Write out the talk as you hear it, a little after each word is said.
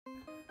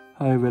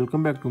Hi,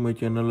 welcome back to my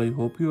channel. I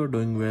hope you are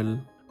doing well.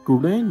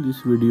 Today in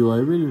this video I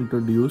will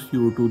introduce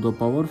you to the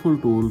powerful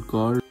tool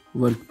called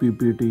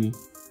Workppt,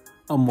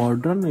 a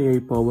modern AI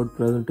powered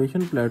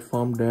presentation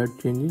platform that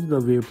changes the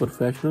way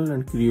professionals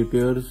and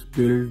creators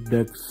build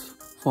decks.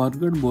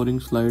 Forget boring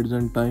slides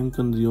and time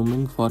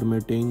consuming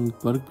formatting.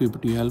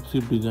 Workppt helps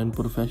you design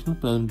professional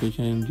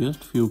presentation in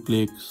just few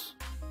clicks.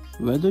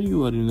 Whether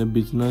you are in a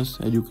business,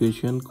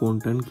 education,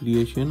 content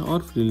creation or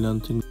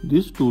freelancing,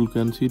 this tool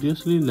can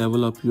seriously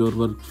level up your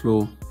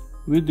workflow.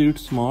 With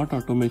its smart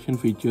automation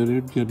feature,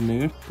 it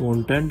generates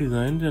content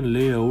designs and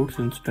layouts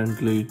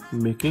instantly,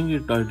 making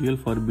it ideal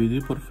for busy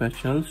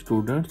professionals,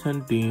 students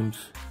and teams.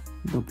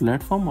 The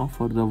platform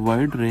offers a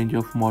wide range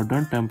of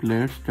modern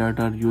templates that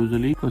are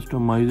usually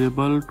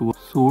customizable to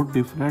suit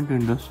different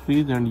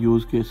industries and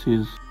use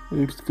cases.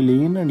 Its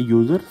clean and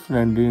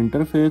user-friendly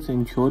interface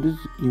ensures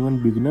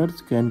even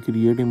beginners can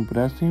create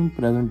impressive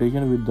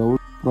presentations without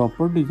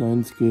proper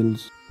design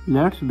skills.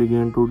 Let's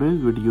begin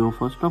today's video.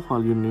 First of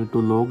all, you need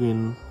to log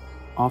in.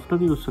 After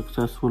you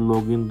successful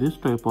login, this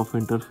type of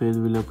interface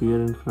will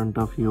appear in front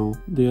of you.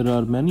 There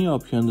are many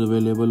options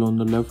available on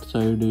the left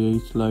side: AI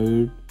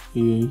slide,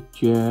 AI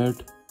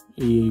chat,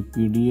 AI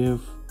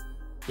PDF,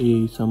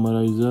 AI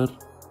summarizer.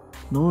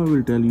 Now I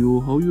will tell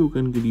you how you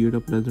can create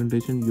a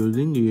presentation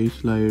using AI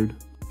slide.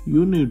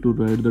 You need to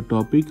write the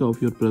topic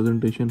of your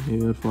presentation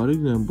here. For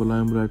example, I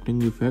am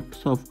writing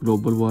effects of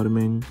global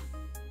warming.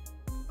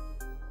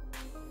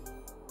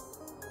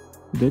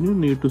 Then you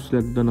need to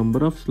select the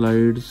number of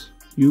slides.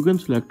 You can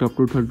select up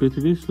to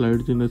 33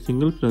 slides in a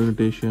single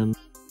presentation.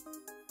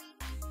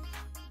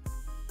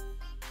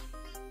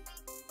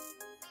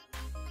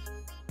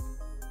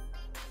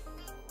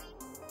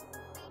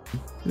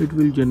 It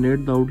will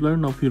generate the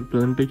outline of your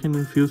presentation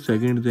in few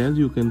seconds, as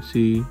you can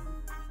see.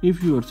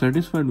 If you are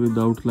satisfied with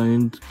the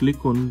outlines,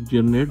 click on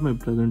Generate My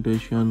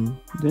Presentation.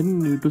 Then you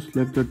need to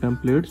select the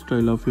template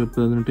style of your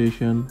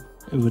presentation.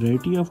 A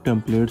variety of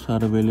templates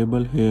are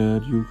available here.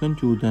 You can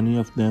choose any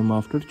of them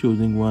after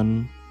choosing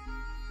one.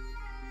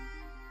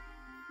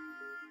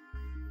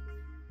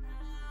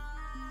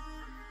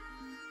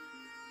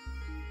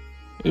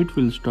 It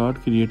will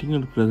start creating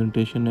your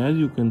presentation, as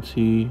you can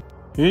see.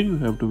 Here you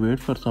have to wait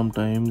for some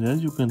time.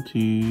 As you can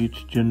see,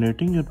 it's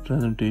generating your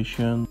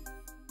presentation.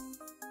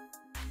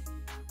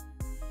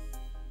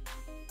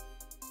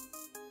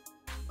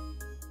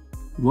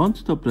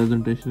 Once the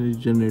presentation is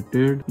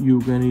generated,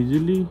 you can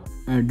easily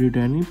edit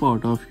any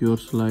part of your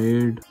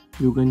slide.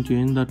 You can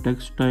change the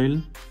text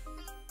style.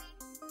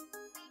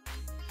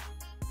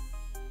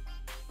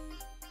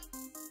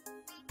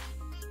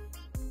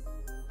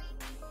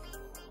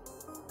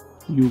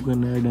 You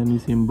can add any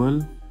symbol.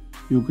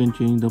 You can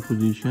change the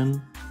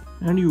position.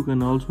 And you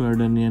can also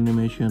add any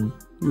animation.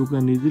 You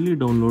can easily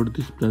download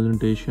this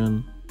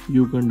presentation.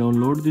 You can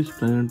download this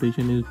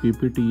presentation in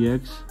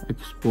PPTX,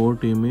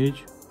 export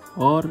image,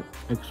 or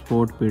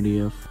export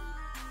PDF.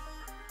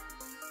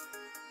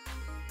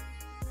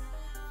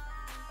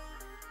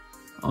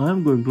 I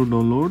am going to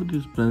download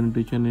this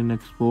presentation in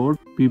export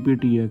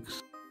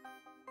PPTX.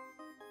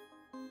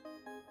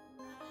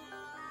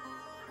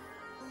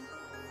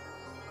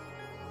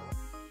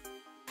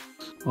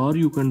 Or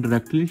you can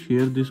directly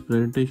share this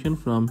presentation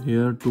from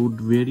here to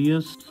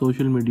various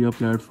social media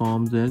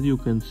platforms, as you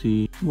can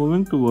see.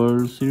 Moving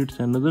towards its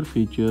another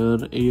feature,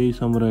 AI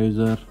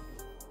summarizer.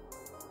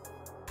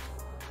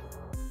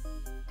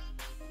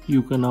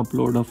 You can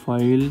upload a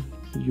file,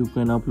 you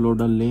can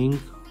upload a link,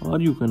 or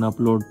you can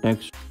upload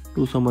text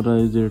to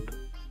summarize it.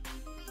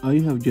 I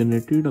have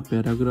generated a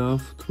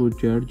paragraph through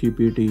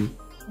ChatGPT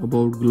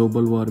about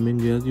global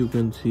warming, as you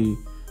can see.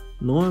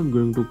 Now I am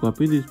going to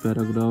copy this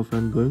paragraph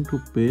and going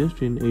to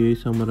paste in AI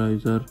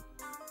summarizer.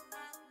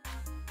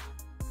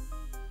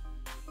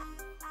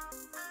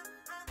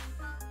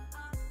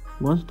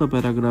 Once the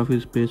paragraph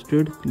is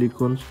pasted,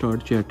 click on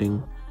Start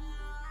Chatting.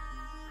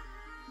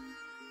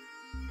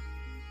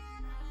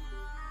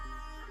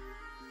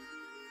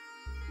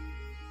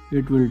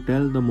 It will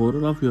tell the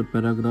moral of your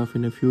paragraph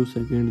in a few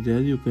seconds.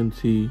 As you can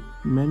see,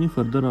 many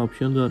further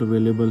options are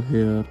available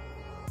here.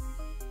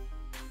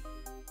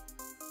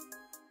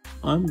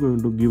 I am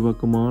going to give a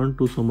command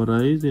to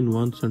summarize in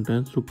one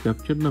sentence to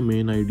capture the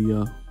main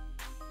idea.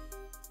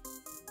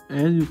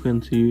 As you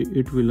can see,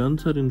 it will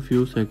answer in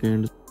few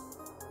seconds.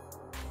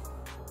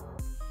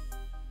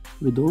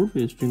 Without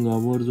wasting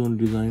hours on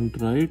design,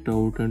 try it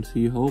out and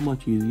see how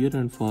much easier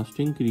and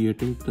faster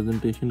creating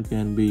presentation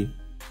can be.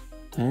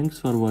 Thanks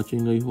for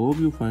watching. I hope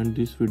you find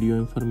this video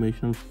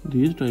informational.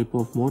 These type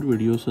of more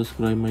videos,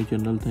 subscribe my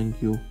channel.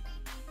 Thank you.